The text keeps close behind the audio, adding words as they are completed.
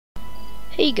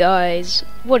Hey guys,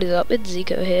 what is up? It's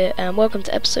Zico here, and welcome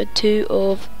to episode 2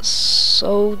 of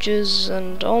Soldiers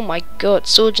and oh my god,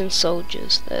 Swords and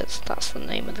Soldiers. That's the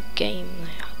name of the game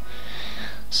there.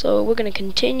 So we're gonna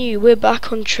continue. We're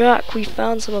back on track. We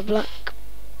found some of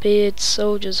Blackbeard's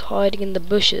soldiers hiding in the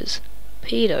bushes.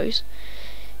 Pedos,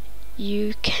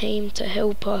 you came to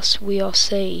help us. We are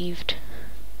saved.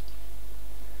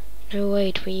 No,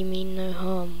 wait, we mean no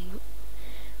harm.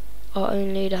 Our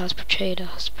own leader has betrayed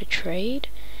us. Betrayed?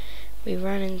 We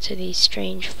ran into these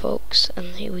strange folks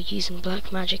and they were using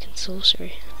black magic and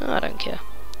sorcery. I don't care.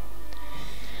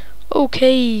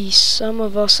 Okay, some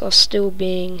of us are still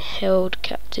being held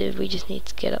captive. We just need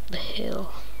to get up the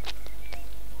hill.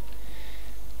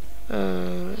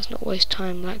 Let's not waste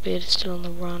time. Blackbeard is still on the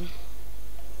run.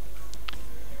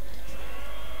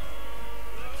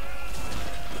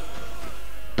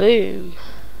 Boom!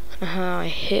 Aha, I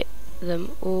hit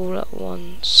them all at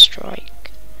one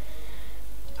strike.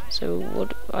 So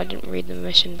what? I didn't read the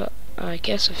mission, but I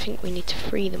think we need to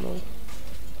free them all.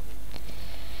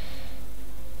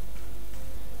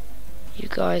 You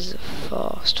guys are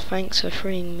fast. Thanks for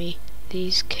freeing me.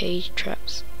 These cage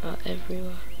traps are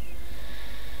everywhere.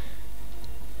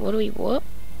 What? What?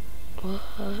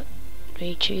 Do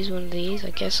we choose one of these? I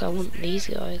guess I want these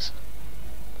guys.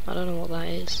 I don't know what that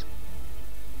is.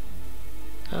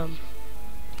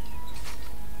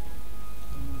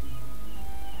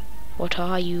 What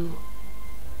are you?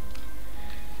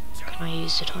 Can I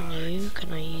use it on you?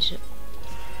 Can I use it?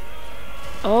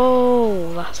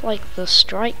 Oh, that's like the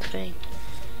strike thing.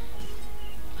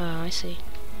 I see.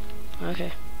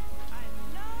 Okay.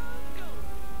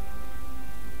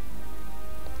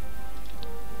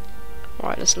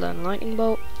 Right, let's learn lightning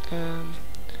bolt.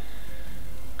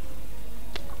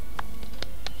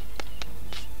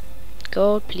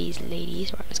 God, please,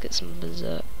 ladies. Right, let's get some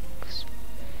berserks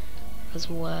as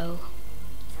well.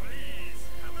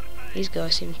 These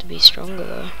guys seem to be stronger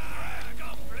though.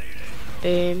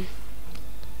 Boom.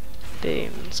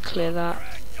 Boom. Let's clear that.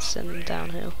 Send them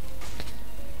downhill.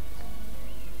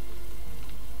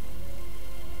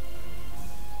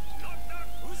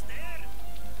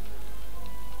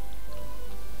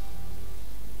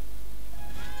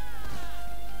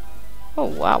 Oh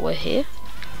wow, we're here.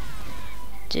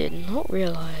 Did not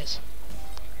realise.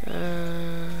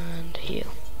 And heal.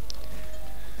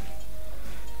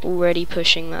 Already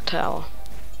pushing that tower.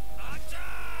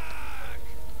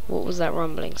 What was that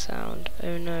rumbling sound?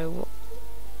 Oh no,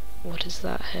 what is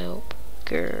that? Help.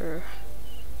 Grr.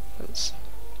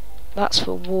 That's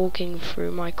for walking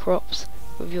through my crops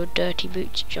with your dirty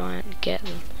boots, giant. Get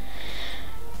them.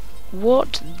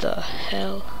 What the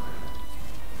hell?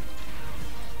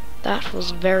 That was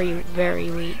very,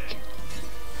 very weak.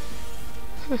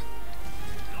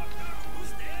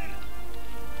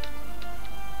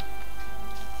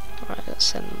 Alright, let's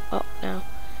send them up now.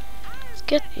 Let's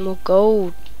get more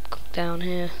gold down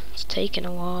here. It's taking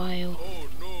a while. Oh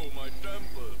no, my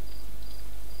temple.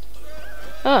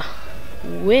 Ah,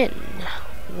 win.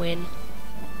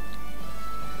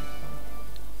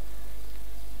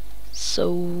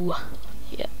 So,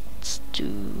 yeah, let's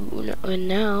do. We're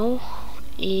now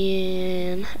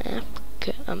in Africa.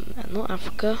 Not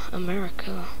Africa,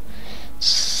 America.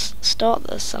 Start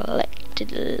the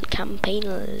selected campaign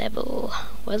level.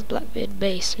 Where's Blackbeard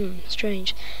base?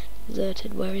 Strange.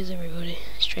 Deserted. Where is everybody?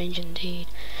 Strange indeed.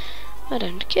 I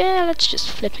don't care. Let's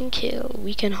just flip and kill.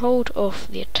 We can hold off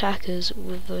the attackers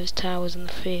with those towers in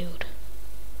the field.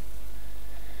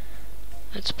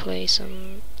 Let's play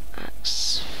some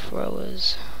axe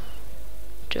throwers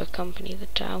to accompany the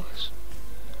towers.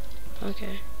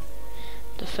 Okay.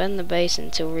 Defend the base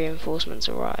until reinforcements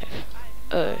arrive.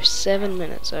 Oh, 7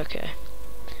 minutes, okay.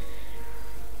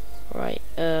 Right,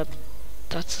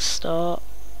 that's a start.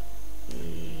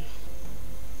 I'm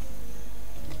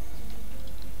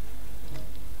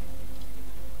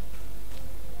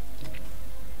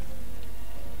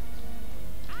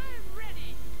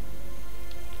ready.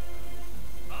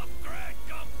 Upgrade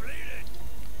completed.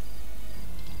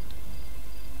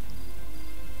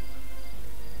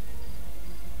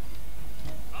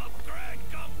 Upgrade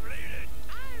completed.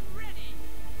 I'm ready.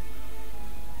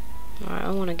 Alright,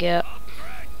 I wanna get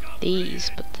these,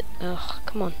 but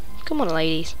come on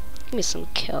ladies, give me some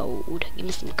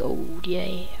gold,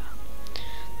 yeah.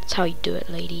 That's how you do it,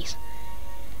 ladies.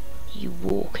 You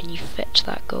walk and you fetch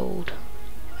that gold.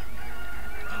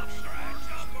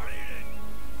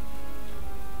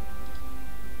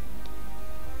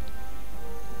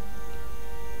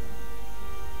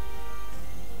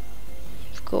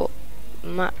 I've got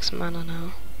max mana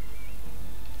now.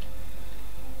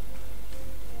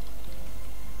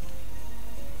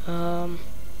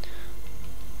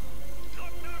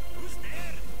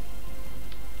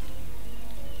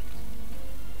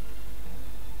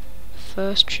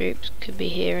 first troops could be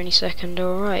here any second.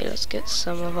 Alright, let's get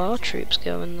some of our troops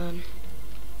going then.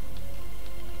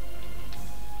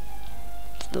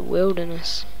 To the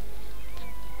wilderness.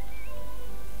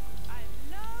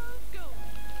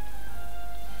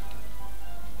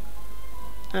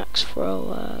 Axe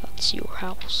thrower, that's your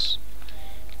house.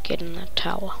 Get in that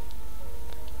tower.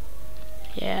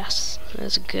 Yes,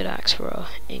 there's a good axe thrower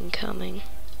incoming.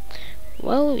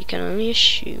 Well, we can only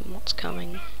assume what's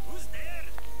coming.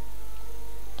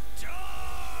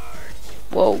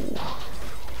 Whoa,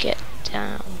 get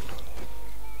down.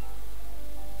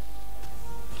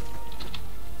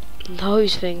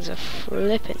 Those things are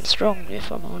flipping strong, if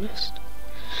I'm honest.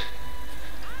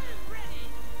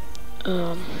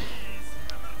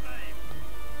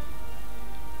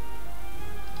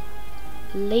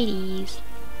 Ladies.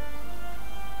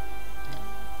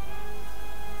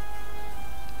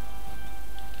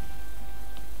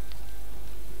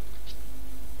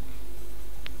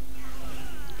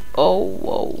 Oh,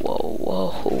 whoa, whoa,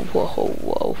 whoa, whoa,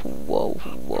 whoa, whoa,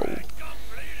 whoa.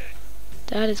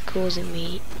 That is causing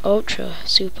me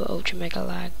super ultra mega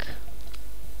lag.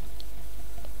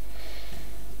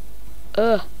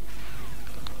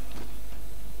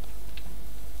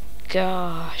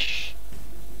 Gosh.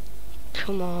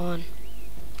 Come on.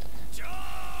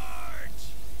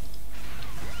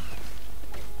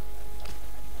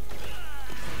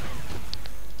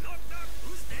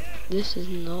 This is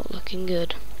not looking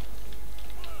good.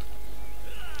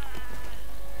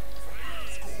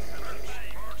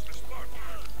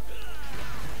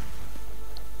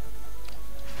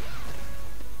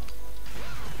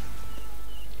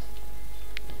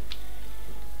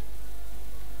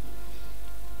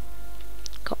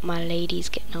 Got my ladies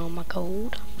getting all my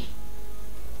gold.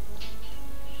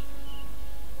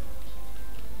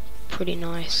 Pretty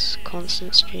nice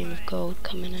constant stream of gold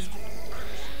coming in.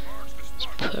 Let's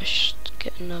push to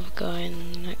get another guy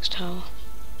in the next tower.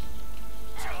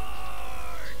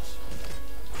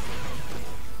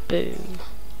 Boom.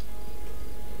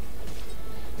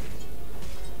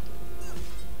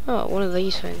 Oh, one of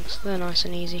these things. They're nice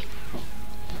and easy.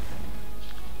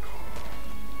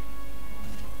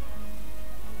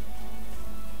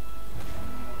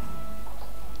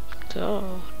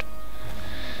 God.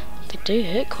 They do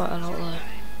hit quite a lot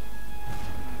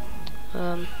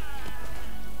though.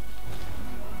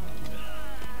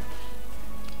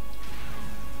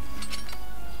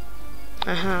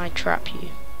 Aha, I trap you.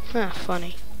 Ah,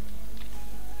 funny.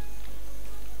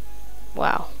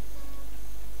 Wow.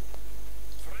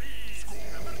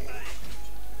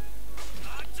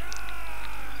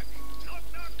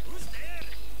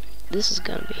 This is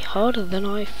gonna be harder than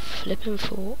I flippin'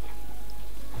 thought.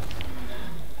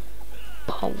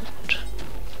 Bolt.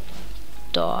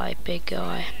 Die, big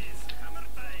guy.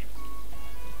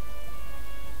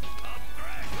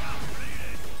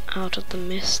 Out of the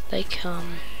mist they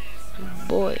come. And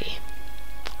boy,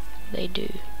 they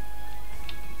do.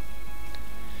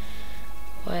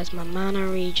 Where's my mana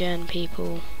regen,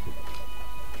 people?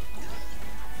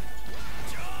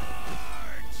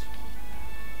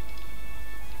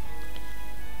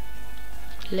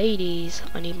 Ladies,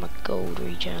 I need my gold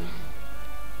regen.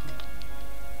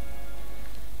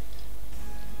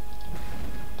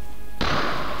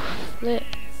 Flip.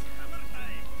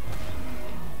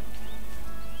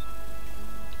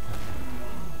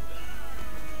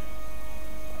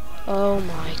 Oh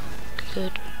my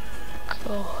good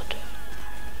God.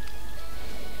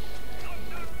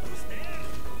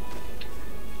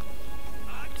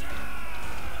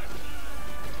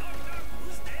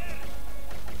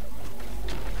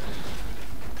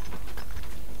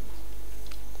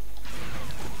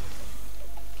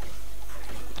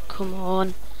 Come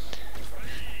on.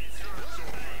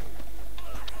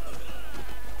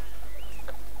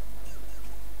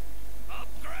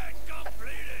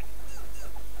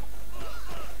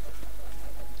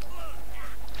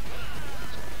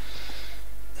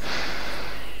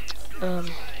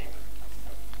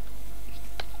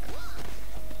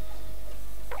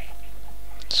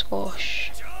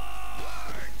 Squash.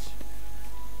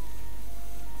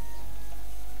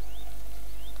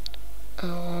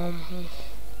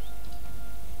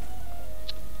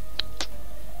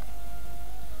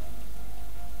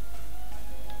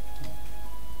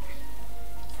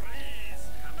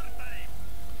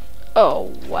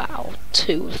 Oh wow,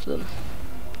 two of them.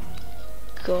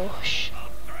 Gosh.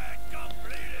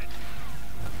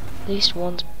 At least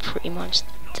one's pretty much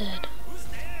dead.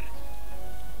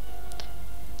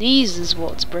 These is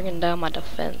what's bringing down my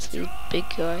defense, these big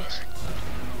guys.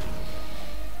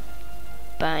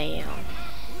 Bam.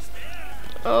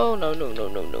 Oh no no no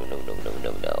no no no no no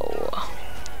no no.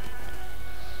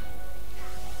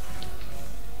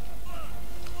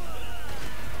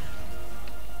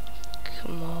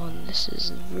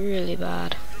 This is really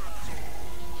bad.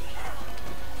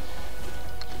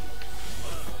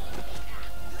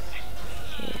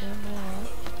 Heal them all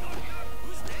up.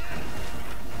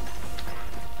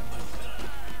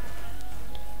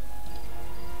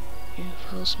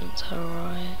 Reinforcements have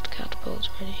arrived. Catapults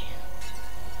ready.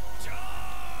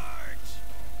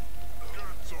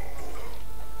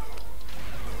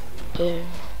 Boom.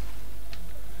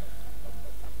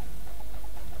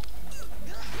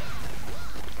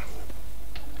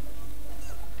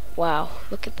 Wow,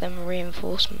 look at them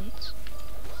reinforcements.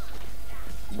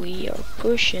 We are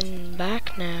pushing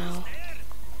back now.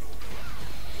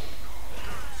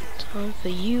 Time for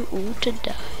you all to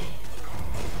die.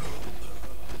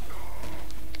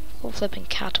 All flipping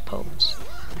catapults.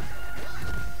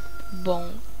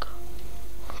 Bonk.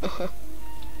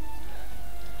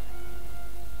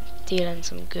 Dealing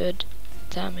some good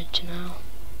damage now.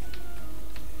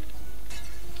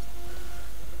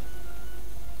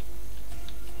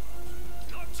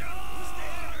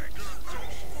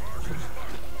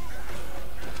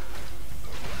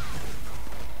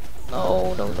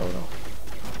 Oh, no.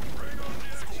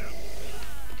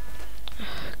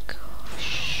 Oh,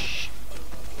 gosh.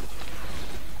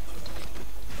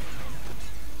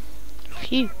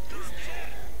 Phew.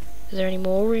 Is there any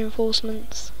more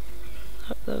reinforcements?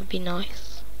 That would be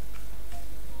nice.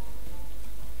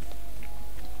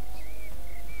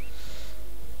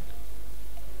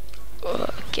 Oh,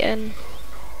 again.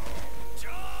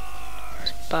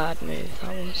 It's a bad move,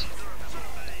 that was.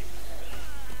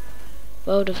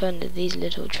 Well defended. These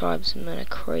little tribesmen are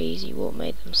crazy. What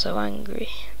made them so angry?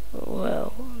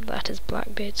 Well, that is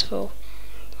Blackbeard's fault.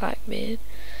 Blackbeard.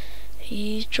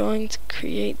 He's trying to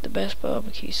create the best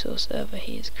barbecue sauce ever.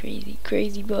 He is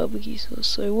crazy barbecue sauce.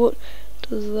 So what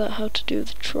does that have to do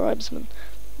with the tribesmen?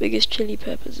 Biggest chili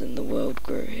peppers in the world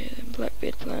grow here, and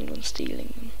Blackbeard planned on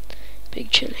stealing them. Big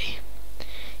chili.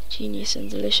 Genius and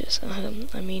delicious.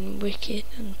 I mean wicked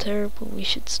and terrible. We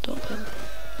should stop him.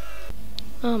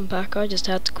 I'm back. I just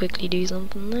had to quickly do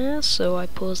something there, so I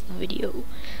paused the video.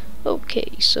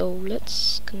 Okay, so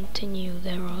let's continue.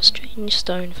 There are strange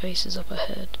stone faces up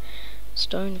ahead.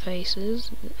 Stone faces?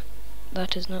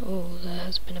 That is not all. There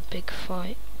has been a big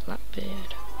fight.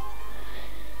 Blackbeard.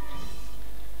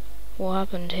 What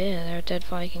happened here? There are dead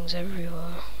Vikings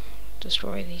everywhere.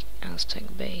 Destroy the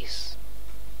Aztec base.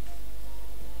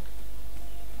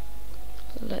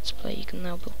 Let's play. You can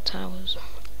now build towers.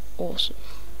 Awesome.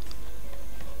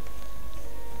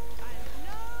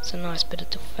 It's a nice bit of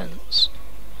defense.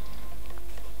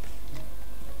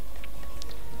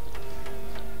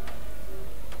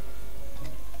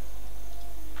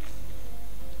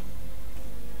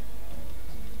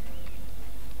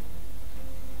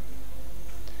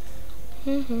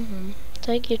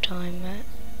 Take your time, Matt.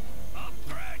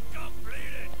 Upgrade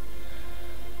completed.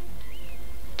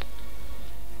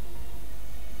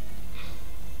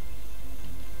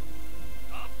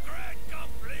 Upgrade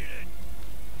completed.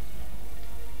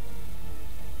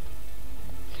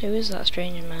 Who is that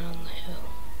strange man on the hill?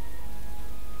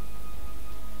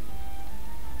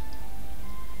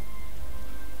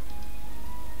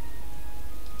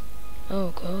 Oh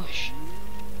gosh.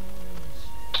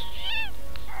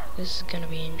 This is gonna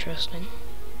be interesting.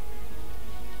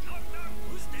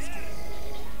 Who's there?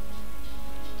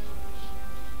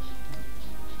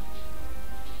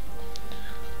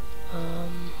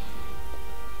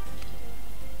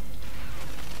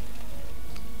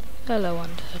 Hello,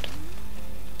 undead.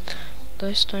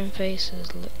 Those stone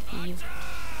faces look evil.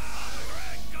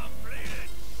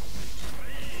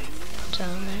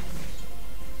 Down there.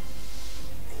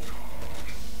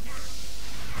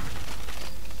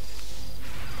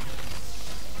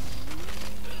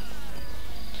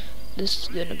 This is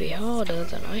gonna be harder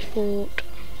than I thought.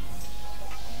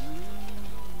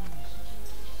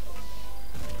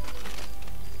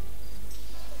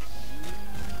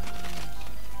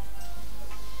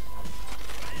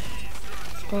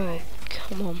 Oh,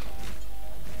 come on.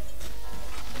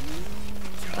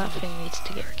 That thing needs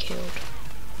to get killed.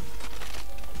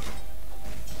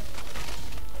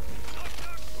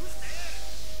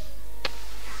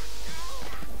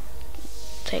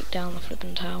 Take down the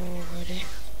flipping tower already.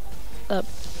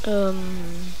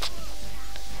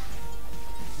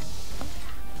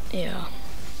 Yeah,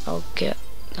 I'll get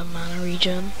the mana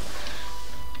regen.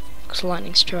 Because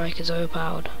lightning strike is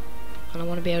overpowered, and I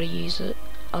want to be able to use it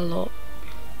a lot.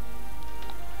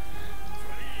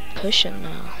 Pushing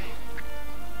now.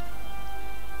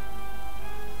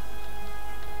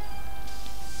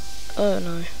 Oh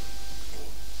no.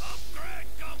 Upgrade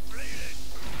completed.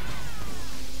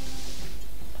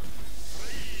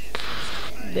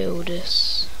 Build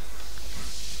this.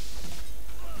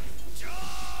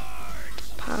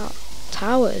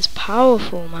 tower is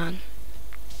powerful, man.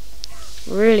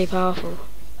 Really powerful.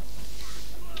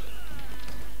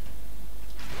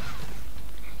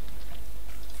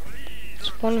 There's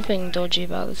one thing dodgy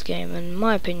about this game, in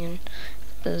my opinion,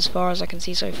 as far as I can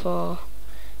see so far.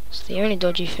 So the only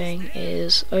dodgy thing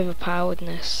is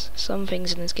overpoweredness. Some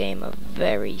things in this game are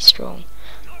very strong,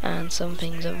 and some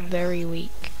things are very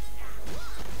weak.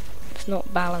 It's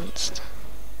not balanced,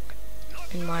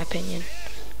 in my opinion.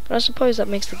 But I suppose that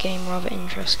makes the game rather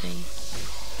interesting.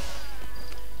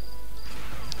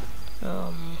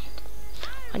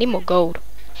 I need more gold.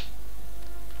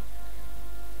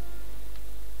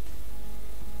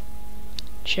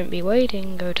 Shouldn't be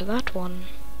waiting, go to that one.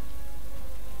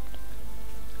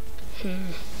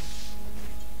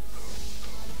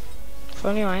 If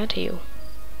only I had heal.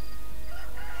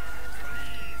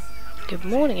 Good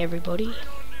morning, everybody.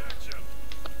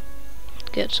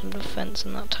 Get some defense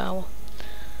in that tower.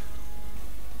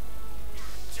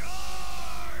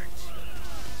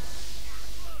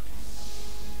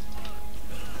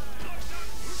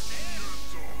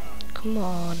 Come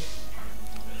on.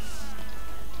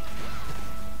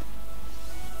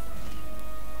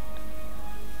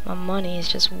 My money is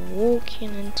just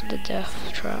walking into the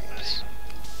death traps.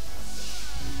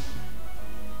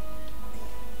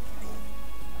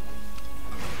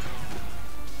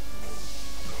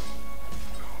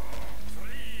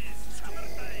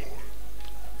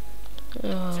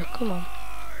 Oh, come on.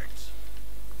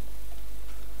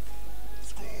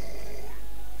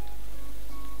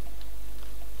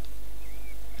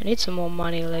 I need some more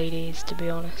money, ladies, to be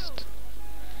honest.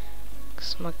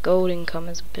 Because my gold income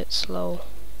is a bit slow.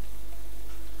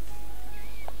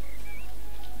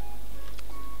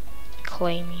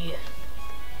 Claim you.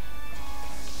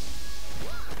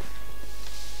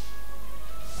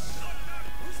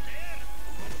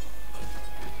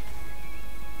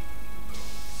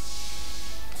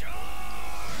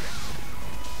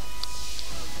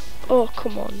 Oh,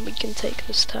 come on, we can take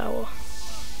this tower.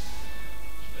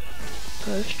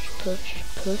 Push, push,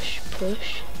 push,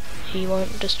 push. He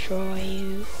won't destroy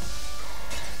you.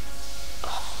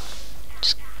 Oh,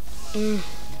 just,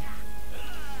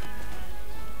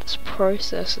 This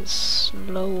process is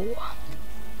slow.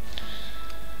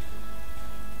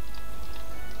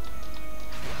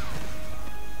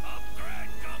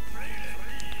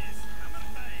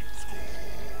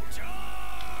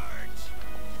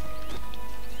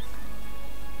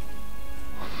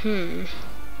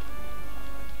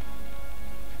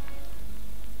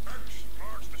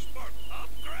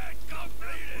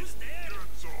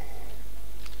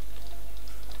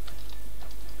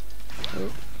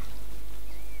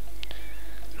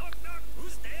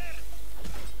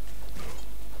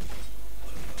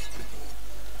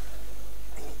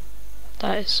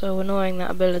 That is so annoying,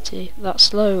 that ability, that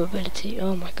slow ability,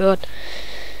 oh my god.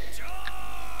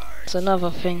 It's another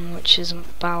thing which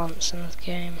isn't balanced in this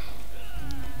game.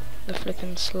 The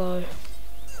flipping slow.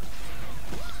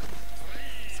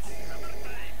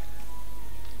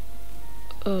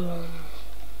 Oh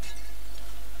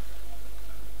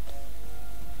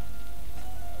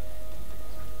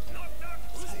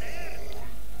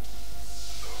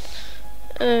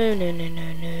no no no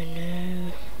no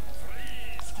no.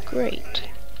 Great.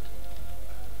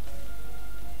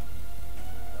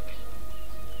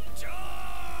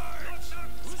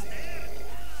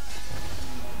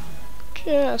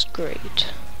 Just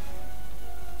great.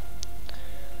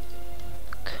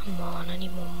 Come on, I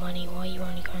need more money. Why are you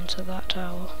only going to that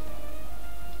tower?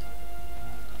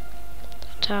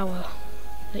 That tower.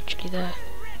 Literally there.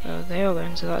 Oh, they are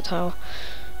going to that tower.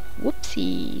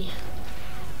 Whoopsie.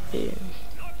 Boom.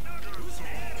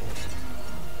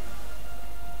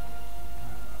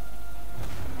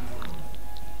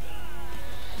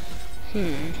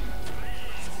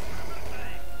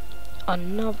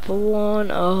 Another one.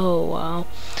 Oh wow.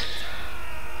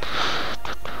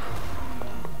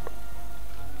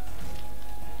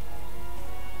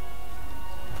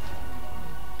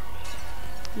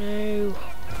 No.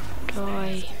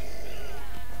 Die.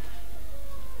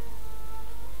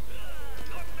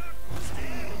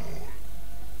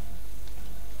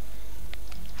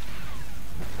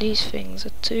 These things are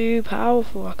too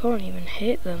powerful. I can't even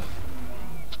hit them.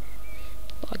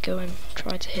 I go and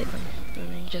try to hit them,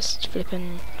 and he just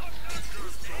flipping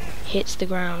hits the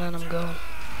ground, and I'm gone.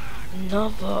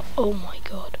 Another. Oh my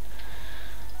god.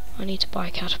 I need to buy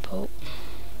a catapult.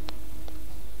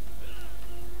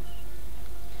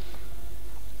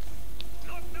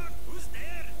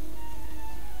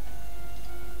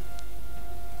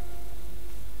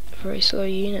 A very slow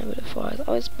unit, but it fires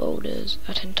ice boulders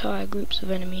at entire groups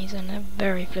of enemies, and they're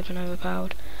very flipping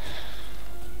overpowered.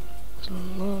 as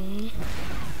long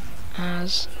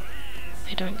as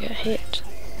they don't get hit.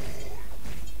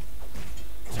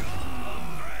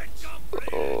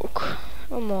 Oh,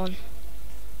 come on.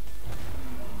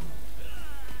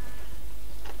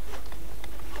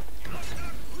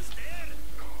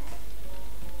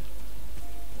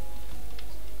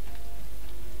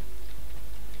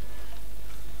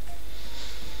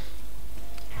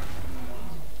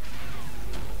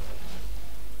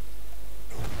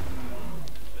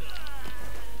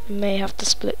 May have to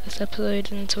split this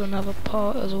episode into another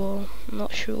part as well. I'm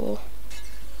not sure.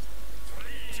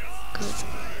 'Cause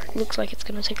it looks like it's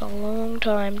going to take a long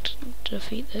time to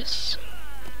defeat this.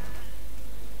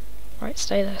 Right,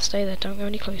 stay there, don't go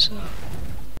any closer.